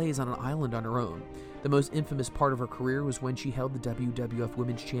left Blaze on an island on her own. The most infamous part of her career was when she held the WWF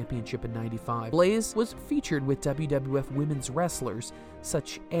Women's Championship in '95. Blaze was featured with WWF women's wrestlers,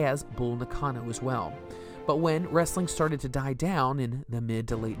 such as Bull Nakano as well. But when wrestling started to die down in the mid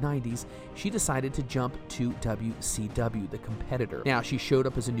to late 90s, she decided to jump to WCW, the competitor. Now, she showed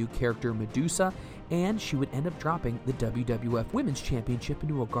up as a new character, Medusa, and she would end up dropping the WWF Women's Championship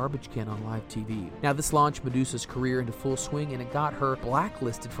into a garbage can on live TV. Now, this launched Medusa's career into full swing, and it got her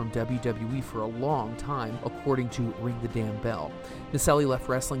blacklisted from WWE for a long time, according to Ring the Damn Bell. Miceli left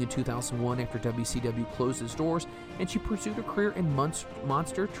wrestling in 2001 after WCW closed its doors, and she pursued a career in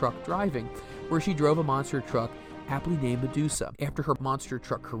monster truck driving, where she drove a monster truck aptly named Medusa. After her monster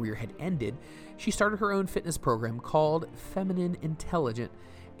truck career had ended, she started her own fitness program called Feminine Intelligent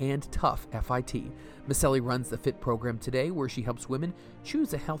and Tough, FIT. Miceli runs the FIT program today, where she helps women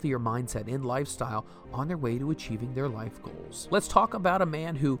choose a healthier mindset and lifestyle on their way to achieving their life goals. Let's talk about a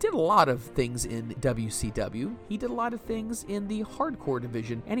man who did a lot of things in WCW. He did a lot of things in the hardcore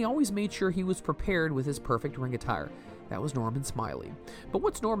division, and he always made sure he was prepared with his perfect ring attire. That was Norman Smiley. But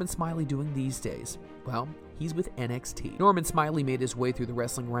what's Norman Smiley doing these days? Well, he's with NXT. Norman Smiley made his way through the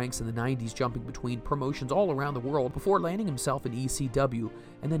wrestling ranks in the 90s, jumping between promotions all around the world before landing himself in ECW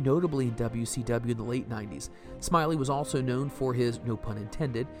and then notably in WCW in the late 90s. Smiley was also known for his, no pun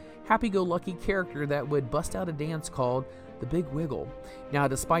intended, happy-go-lucky character that would bust out a dance called the Big Wiggle. Now,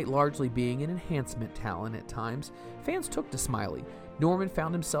 despite largely being an enhancement talent at times, fans took to Smiley. Norman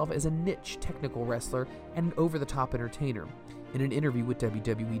found himself as a niche technical wrestler and an over-the-top entertainer. In an interview with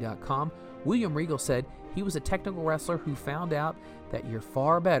WWE.com, William Regal said he was a technical wrestler who found out that you're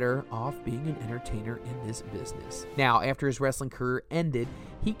far better off being an entertainer in this business. Now, after his wrestling career ended,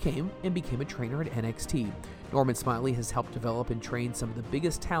 he came and became a trainer at NXT. Norman Smiley has helped develop and train some of the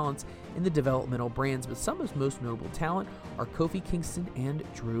biggest talents in the developmental brands, but some of his most notable talent are Kofi Kingston and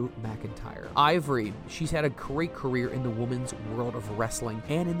Drew McIntyre. Ivory, she's had a great career in the women's world of wrestling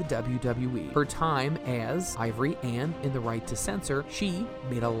and in the WWE. Her time as Ivory and in The Right to Censor, she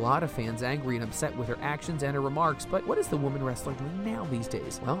made a lot of fans angry and upset with her actions and her remarks, but what is the woman wrestler doing now these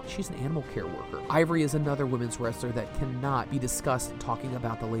days? Well, she's an animal care worker. Ivory is another women's wrestler that cannot be discussed talking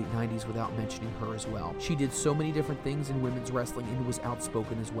about the late 90s without mentioning her as well. She did so many different things in women's wrestling and was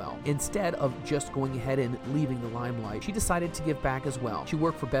outspoken as well. Instead of just going ahead and leaving the limelight, she decided to give back as well. She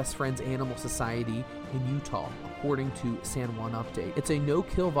worked for Best Friends Animal Society in Utah, according to San Juan Update. It's a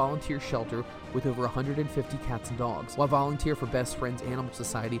no-kill volunteer shelter with over 150 cats and dogs. While volunteer for Best Friends Animal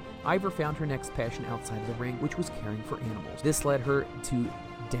Society, Ivor found her next passion outside of the ring, which was caring for animals. This led her to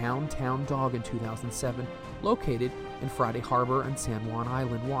Downtown Dog in 2007, located in Friday Harbor on San Juan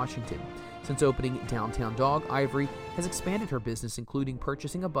Island, Washington. Since opening Downtown Dog, Ivory has expanded her business, including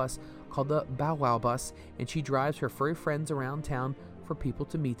purchasing a bus called the Bow Wow Bus, and she drives her furry friends around town for people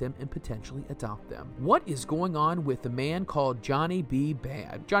to meet them and potentially adopt them. What is going on with the man called Johnny B.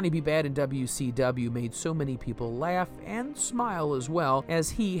 Bad? Johnny B. Bad in WCW made so many people laugh and smile as well, as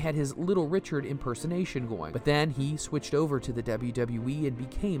he had his Little Richard impersonation going. But then he switched over to the WWE and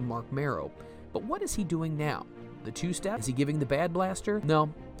became Mark Marrow. But what is he doing now? The two-step? Is he giving the Bad Blaster?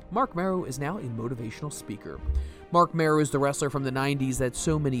 No. Mark Marrow is now a motivational speaker. Mark Marrow is the wrestler from the 90s that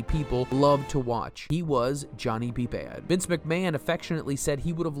so many people loved to watch. He was Johnny B. Bad. Vince McMahon affectionately said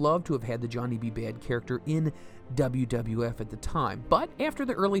he would have loved to have had the Johnny B. Bad character in WWF at the time. But after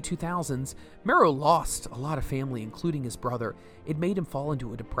the early 2000s, Mero lost a lot of family, including his brother. It made him fall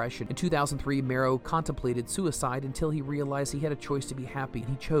into a depression. In 2003, Mero contemplated suicide until he realized he had a choice to be happy, and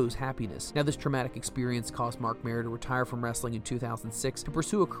he chose happiness. Now, this traumatic experience caused Marc Mero to retire from wrestling in 2006 to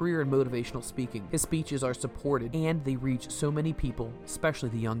pursue a career in motivational speaking. His speeches are supported, and they reach so many people, especially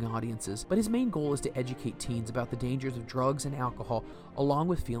the young audiences. But his main goal is to educate teens about the dangers of drugs and alcohol, along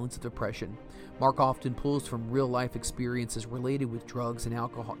with feelings of depression. Mark often pulls from real-life experiences related with drugs and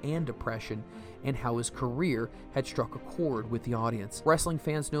alcohol and depression, and how his career had struck a chord with the audience. Wrestling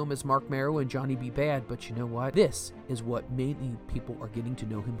fans know him as Marc Mero and Johnny B. Bad, but you know what? This is what many people are getting to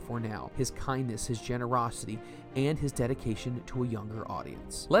know him for now. His kindness, his generosity, and his dedication to a younger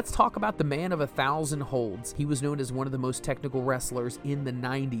audience. Let's talk about the man of 1,000 holds. He was known as one of the most technical wrestlers in the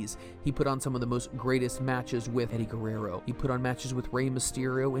 90s. He put on some of the most greatest matches with Eddie Guerrero. He put on matches with Rey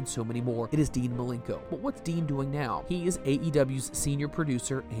Mysterio and so many more. It is Dean Malenko. But what's Dean doing now? He is AEW's senior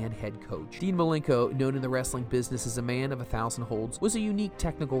producer and head coach. Dean Malenko, known in the wrestling business as a man of 1,000 holds, was a unique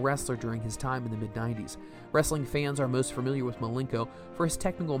technical wrestler during his time in the mid-90s. Wrestling fans are most familiar with Malenko for his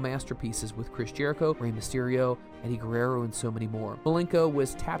technical masterpieces with Chris Jericho, Rey Mysterio, Eddie Guerrero, and so many more. Malenko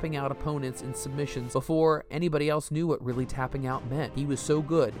was tapping out opponents in submissions before anybody else knew what really tapping out meant. He was so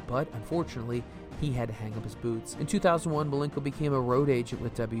good, but unfortunately, he had to hang up his boots. In 2001, Malenko became a road agent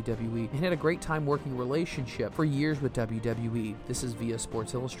with WWE and had a great time working relationship for years with WWE. This is via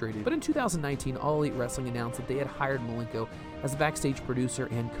Sports Illustrated. But in 2019, All Elite Wrestling announced that they had hired Malenko as a backstage producer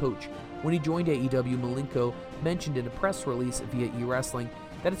and coach. When he joined AEW, Malenko mentioned in a press release via eWrestling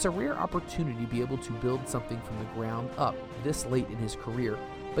that it's a rare opportunity to be able to build something from the ground up this late in his career,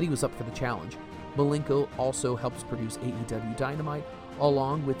 but he was up for the challenge. Malenko also helps produce AEW Dynamite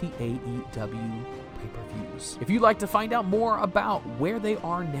along with the AEW pay-per-views. If you'd like to find out more about where they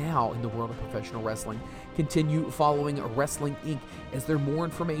are now in the world of professional wrestling, continue following Wrestling Inc. as there's more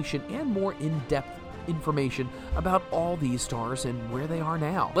information and more in-depth information about all these stars and where they are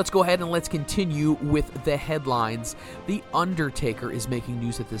now. Let's go ahead and let's continue with the headlines. The Undertaker is making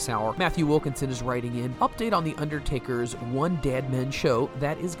news at this hour. Matthew Wilkinson is writing in, update on The Undertaker's One Dead Men show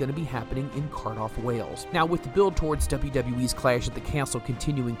that is going to be happening in Cardiff, Wales. Now, with the build towards WWE's Clash at the Castle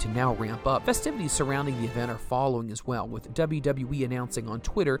continuing to now ramp up, festivities surrounding the event are following as well, with WWE announcing on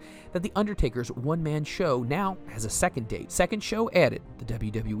Twitter that The Undertaker's one-man show now has a second date. Second show added, the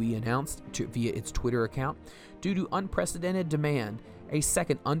WWE announced via its Twitter account. Due to unprecedented demand, a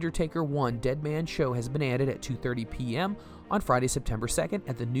second Undertaker One Dead Man show has been added at 2:30 p.m. on Friday, September 2nd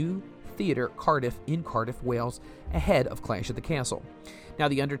at the New Theatre Cardiff in Cardiff, Wales, ahead of Clash at the Castle. Now,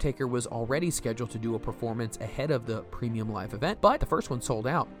 The Undertaker was already scheduled to do a performance ahead of the premium live event, but the first one sold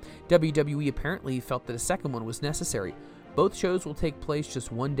out. WWE apparently felt that a second one was necessary. Both shows will take place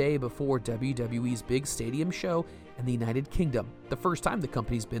just one day before WWE's big stadium show in the United Kingdom, the first time the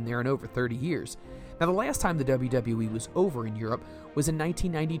company's been there in over 30 years. Now, the last time the WWE was over in Europe was in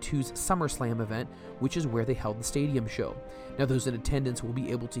 1992's SummerSlam event, which is where they held the stadium show. Now, those in attendance will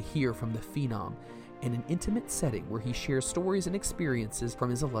be able to hear from the Phenom in an intimate setting where he shares stories and experiences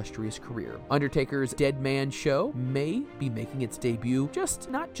from his illustrious career. Undertaker's Dead Man show may be making its debut,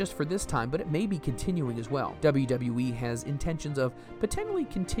 not just for this time, but it may be continuing as well. WWE has intentions of potentially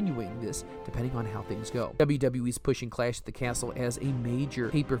continuing this depending on how things go. WWE's pushing Clash at the Castle as a major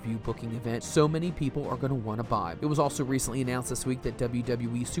pay-per-view booking event so many people are going to want to buy. It was also recently announced this week that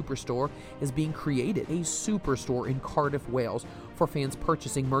WWE Superstore is being created, a superstore in Cardiff, Wales, for fans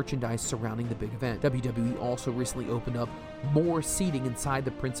purchasing merchandise surrounding the big event. WWE also recently opened up more seating inside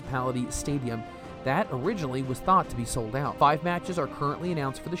the Principality Stadium that originally was thought to be sold out. 5 matches are currently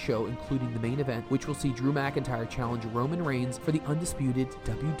announced for the show, including the main event, which will see Drew McIntyre challenge Roman Reigns for the undisputed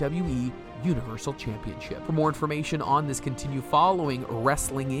WWE Universal Championship. For more information on this, continue following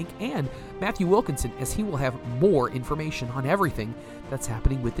Wrestling Inc. and Matthew Wilkinson, as he will have more information on everything that's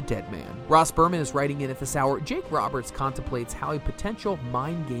happening with the Dead Man. Ross Berman is writing in at this hour, Jake Roberts contemplates how a potential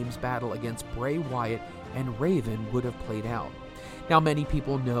Mind Games battle against Bray Wyatt and Raven would have played out. Now, many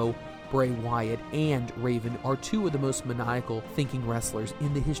people know Bray Wyatt and Raven are two of the most maniacal thinking wrestlers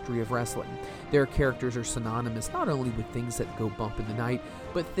in the history of wrestling. Their characters are synonymous not only with things that go bump in the night,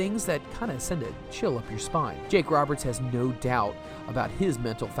 but things that kind of send a chill up your spine. Jake Roberts has no doubt about his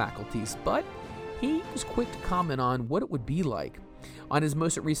mental faculties, but he was quick to comment on what it would be like. On his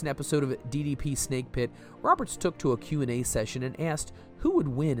most recent episode of DDP Snake Pit, Roberts took to a Q&A session and asked who would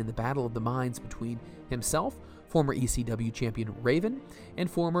win in the battle of the minds between himself, former ECW champion Raven, and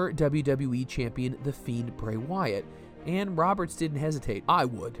former WWE champion The Fiend Bray Wyatt. And Roberts didn't hesitate. I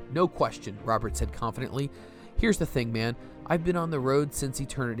would, no question, Roberts said confidently. Here's the thing, man. I've been on the road since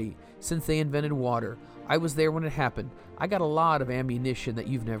eternity, since they invented water. I was there when it happened. I got a lot of ammunition that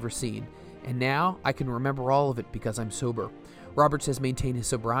you've never seen. And now I can remember all of it because I'm sober. Roberts has maintained his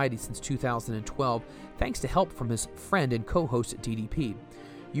sobriety since 2012, thanks to help from his friend and co-host at DDP.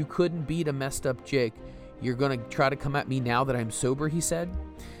 You couldn't beat a messed up Jake. You're going to try to come at me now that I'm sober, he said.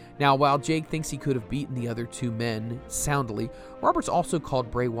 Now, while Jake thinks he could have beaten the other two men soundly, Roberts also called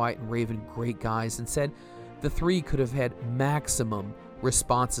Bray Wyatt and Raven great guys and said the three could have had maximum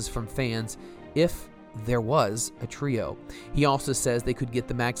responses from fans if there was a trio. He also says they could get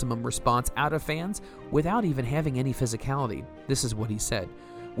the maximum response out of fans without even having any physicality. This is what he said.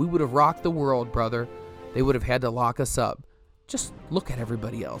 We would have rocked the world, brother. They would have had to lock us up. Just look at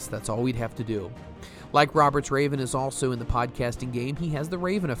everybody else. That's all we'd have to do. Like Roberts, Raven is also in the podcasting game. He has the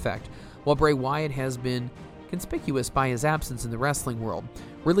Raven effect, while Bray Wyatt has been conspicuous by his absence in the wrestling world.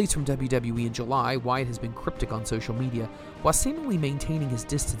 Released from WWE in July, Wyatt has been cryptic on social media while seemingly maintaining his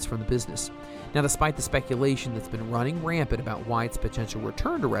distance from the business. Now, despite the speculation that's been running rampant about Wyatt's potential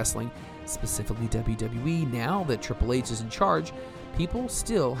return to wrestling, specifically WWE, now that Triple H is in charge, people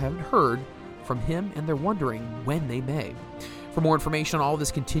still haven't heard from him and they're wondering when they may. For more information on all this,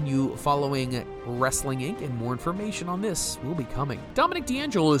 continue following Wrestling Inc., and more information on this will be coming. Dominic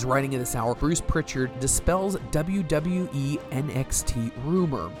D'Angelo is writing in this hour, Bruce Pritchard dispels WWE NXT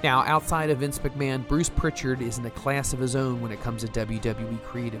rumor. Now, outside of Vince McMahon, Bruce Pritchard is in a class of his own when it comes to WWE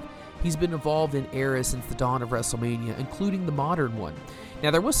creative. He's been involved in eras since the dawn of WrestleMania, including the modern one.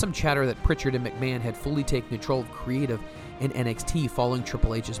 Now, there was some chatter that Pritchard and McMahon had fully taken control of creative in NXT following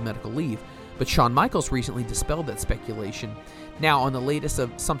Triple H's medical leave, but Shawn Michaels recently dispelled that speculation. Now, on the latest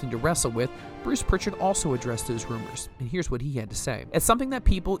of Something to Wrestle With, Bruce Pritchard also addressed those rumors, and here's what he had to say. It's something that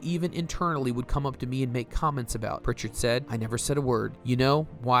people, even internally, would come up to me and make comments about. Pritchard said, I never said a word. You know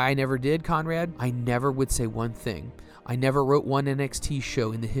why I never did, Conrad? I never would say one thing. I never wrote one NXT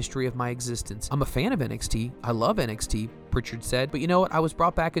show in the history of my existence. I'm a fan of NXT. I love NXT, Pritchard said. But you know what? I was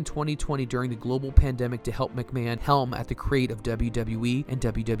brought back in 2020 during the global pandemic to help McMahon helm at the crate of WWE and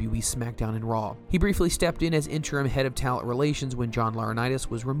WWE SmackDown and Raw. He briefly stepped in as interim head of talent relations when John Laurinaitis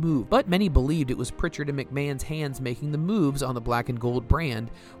was removed, but many believed it was Pritchard and McMahon's hands making the moves on the black and gold brand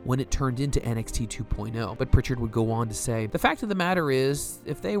when it turned into NXT 2.0. But Pritchard would go on to say, the fact of the matter is,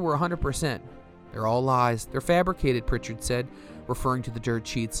 if they were 100%, they're all lies. They're fabricated, Pritchard said, referring to the dirt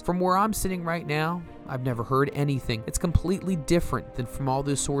sheets. From where I'm sitting right now, I've never heard anything. It's completely different than from all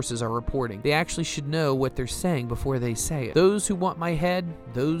those sources are reporting. They actually should know what they're saying before they say it. Those who want my head,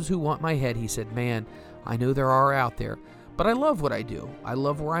 he said. Man, I know there are out there, but I love what I do. I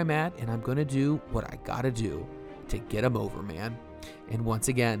love where I'm at, and I'm going to do what I got to do to get them over, man. And once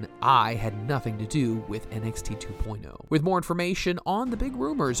again, I had nothing to do with NXT 2.0. With more information on the big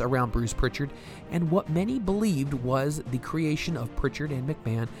rumors around Bruce Pritchard and what many believed was the creation of Pritchard and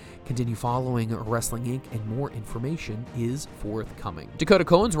McMahon, continue following Wrestling Inc., and more information is forthcoming. Dakota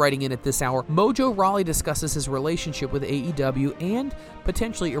Cohen's writing in at this hour, Mojo Rawley discusses his relationship with AEW and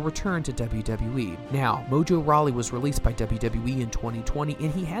potentially a return to WWE. Now, Mojo Rawley was released by WWE in 2020,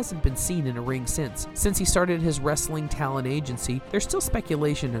 and he hasn't been seen in a ring since. Since he started his wrestling talent agency, there's still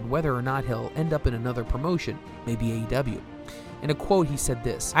speculation on whether or not he'll end up in another promotion, maybe AEW. In a quote, he said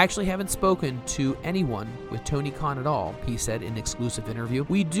this, I actually haven't spoken to anyone with Tony Khan at all, he said in an exclusive interview.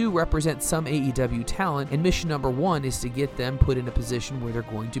 We do represent some AEW talent, and mission number one is to get them put in a position where they're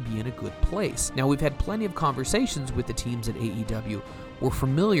going to be in a good place. Now, we've had plenty of conversations with the teams at AEW. We're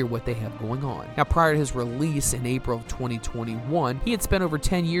familiar what they have going on. Now, prior to his release in April of 2021, he had spent over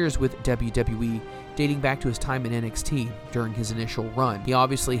 10 years with WWE, dating back to his time in NXT during his initial run. He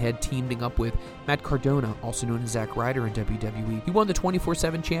obviously had teaming up with Matt Cardona, also known as Zack Ryder in WWE. He won the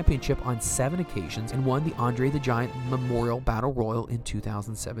 24/7 championship on 7 occasions and won the Andre the Giant Memorial Battle Royal in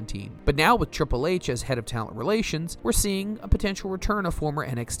 2017. But now with Triple H as head of talent relations, we're seeing a potential return of former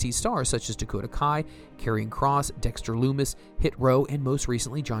NXT stars such as Dakota Kai, Karrion Kross, Dexter Lumis, Hit Row, and most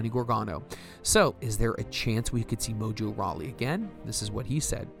recently Johnny Gargano. So, is there a chance we could see Mojo Rawley again? This is what he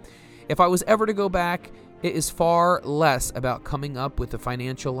said. If I was ever to go back, it is far less about coming up with a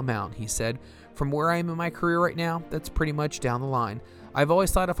financial amount, he said. From where I am in my career right now, that's pretty much down the line. I've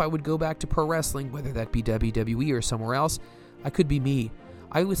always thought if I would go back to pro wrestling, whether that be WWE or somewhere else, I could be me.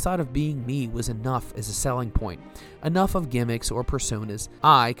 I always thought of being me was enough as a selling point. Enough of gimmicks or personas.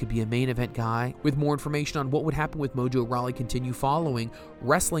 I could be a main event guy. With more information on what would happen with Mojo Rawley, continue following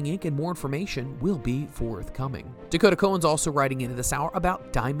Wrestling Inc., and more information will be forthcoming. Dakota Cohen's also writing into this hour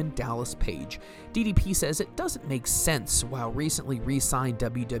about Diamond Dallas Page. DDP says it doesn't make sense while recently re-signed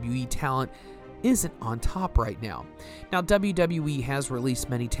WWE talent isn't on top right now. Now, WWE has released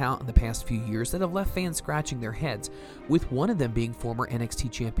many talent in the past few years that have left fans scratching their heads, with one of them being former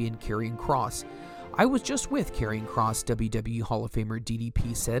NXT champion Karrion Kross. I was just with Karrion Kross, WWE Hall of Famer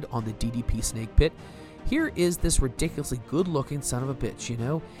DDP said on the DDP Snake Pit. Here is this ridiculously good-looking son of a bitch, you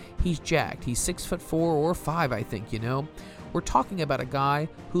know? He's jacked. He's 6'4" or 5, I think, you know? We're talking about a guy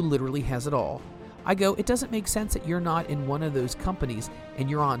who literally has it all. I go, it doesn't make sense that you're not in one of those companies and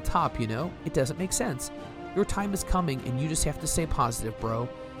you're on top, you know? It doesn't make sense. Your time is coming and you just have to stay positive, bro.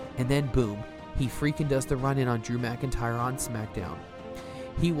 And then boom, he freaking does the run-in on Drew McIntyre on SmackDown.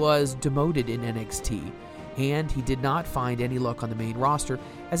 He was demoted in NXT, and he did not find any luck on the main roster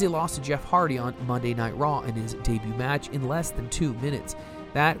as he lost to Jeff Hardy on Monday Night Raw in his debut match in less than 2 minutes.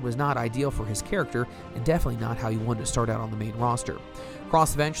 That was not ideal for his character, and definitely not how he wanted to start out on the main roster.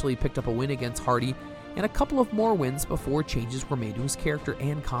 Kross eventually picked up a win against Hardy, and a couple of more wins before changes were made to his character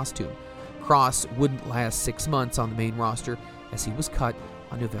and costume. Kross wouldn't last 6 months on the main roster, as he was cut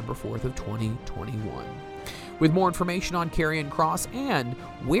on November 4th of 2021. With more information on Karrion Kross and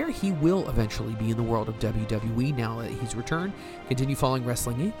where he will eventually be in the world of WWE now that he's returned, continue following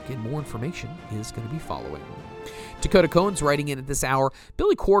Wrestling Inc., and more information is going to be following. Dakota Cohen's writing in at this hour,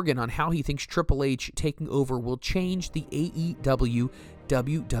 Billy Corgan on how he thinks Triple H taking over will change the AEW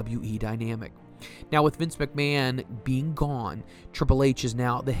WWE dynamic. Now, with Vince McMahon being gone, Triple H is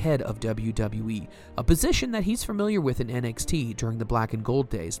now the head of WWE, a position that he's familiar with in NXT during the Black and Gold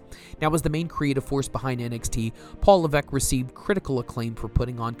days. Now, as the main creative force behind NXT, Paul Levesque received critical acclaim for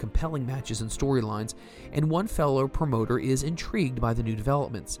putting on compelling matches and storylines, and one fellow promoter is intrigued by the new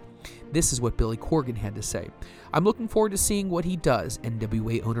developments. This is what Billy Corgan had to say. I'm looking forward to seeing what he does,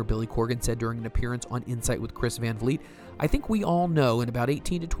 NWA owner Billy Corgan said during an appearance on Insight with Chris Van Vliet. I think we all know in about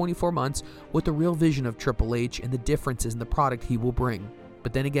 18 to 24 months what the real vision of Triple H and the differences in the product he will bring.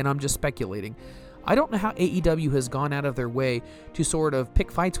 But then again, I'm just speculating. I don't know how AEW has gone out of their way to sort of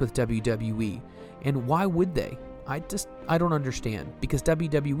pick fights with WWE, and why would they? I don't understand, because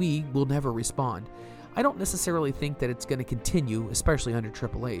WWE will never respond. I don't necessarily think that it's going to continue, especially under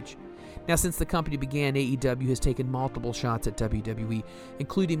Triple H. Now, since the company began, AEW has taken multiple shots at WWE,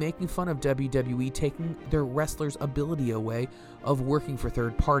 including making fun of WWE taking their wrestlers' ability away of working for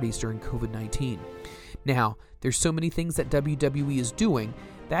third parties during COVID-19. Now, there's so many things that WWE is doing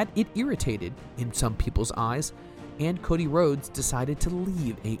that it irritated in some people's eyes, and Cody Rhodes decided to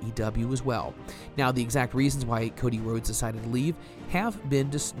leave AEW as well. Now, the exact reasons why Cody Rhodes decided to leave have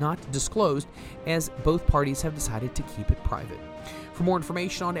been not disclosed, as both parties have decided to keep it private. For more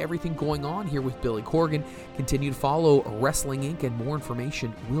information on everything going on here with Billy Corgan, continue to follow Wrestling Inc., and more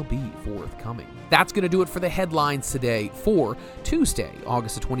information will be forthcoming. That's going to do it for the headlines today for Tuesday,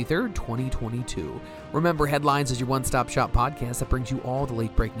 August the 23rd, 2022. Remember, Headlines is your one-stop shop podcast that brings you all the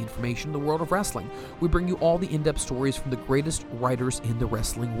late-breaking information in the world of wrestling. We bring you all the in-depth stories from the greatest writers in the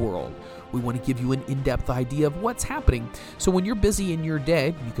wrestling world. We want to give you an in-depth idea of what's happening, so when you're busy in your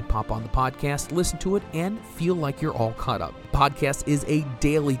day, you can pop on the podcast, listen to it, and feel like you're all caught up. The podcast is a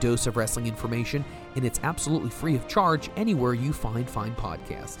daily dose of wrestling information, and it's absolutely free of charge anywhere you find fine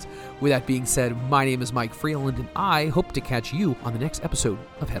podcasts. With that being said, my name is Mike Freeland, and I hope to catch you on the next episode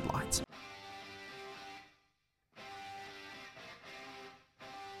of Headlines.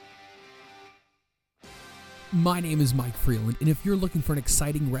 My name is Mike Freeland, and if you're looking for an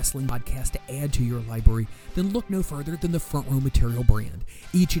exciting wrestling podcast to add to your library, then look no further than the Front Row Material brand.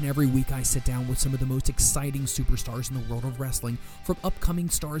 Each and every week I sit down with some of the most exciting superstars in the world of wrestling, from upcoming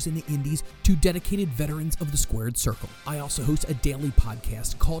stars in the indies to dedicated veterans of the squared circle. I also host a daily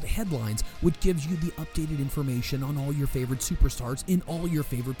podcast called Headlines, which gives you the updated information on all your favorite superstars in all your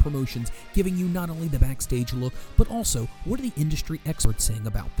favorite promotions, giving you not only the backstage look, but also what are the industry experts saying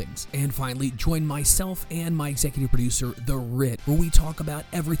about things. And finally, join myself and my executive producer, The Rit, where we talk about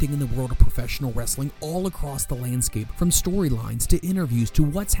everything in the world of professional wrestling all across the landscape, from storylines to interviews to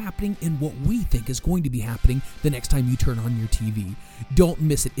what's happening and what we think is going to be happening the next time you turn on your TV. Don't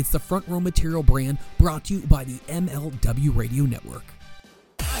miss it. It's the Front Row Material brand, brought to you by the MLW Radio Network.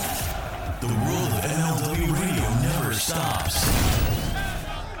 The world of MLW Radio never stops.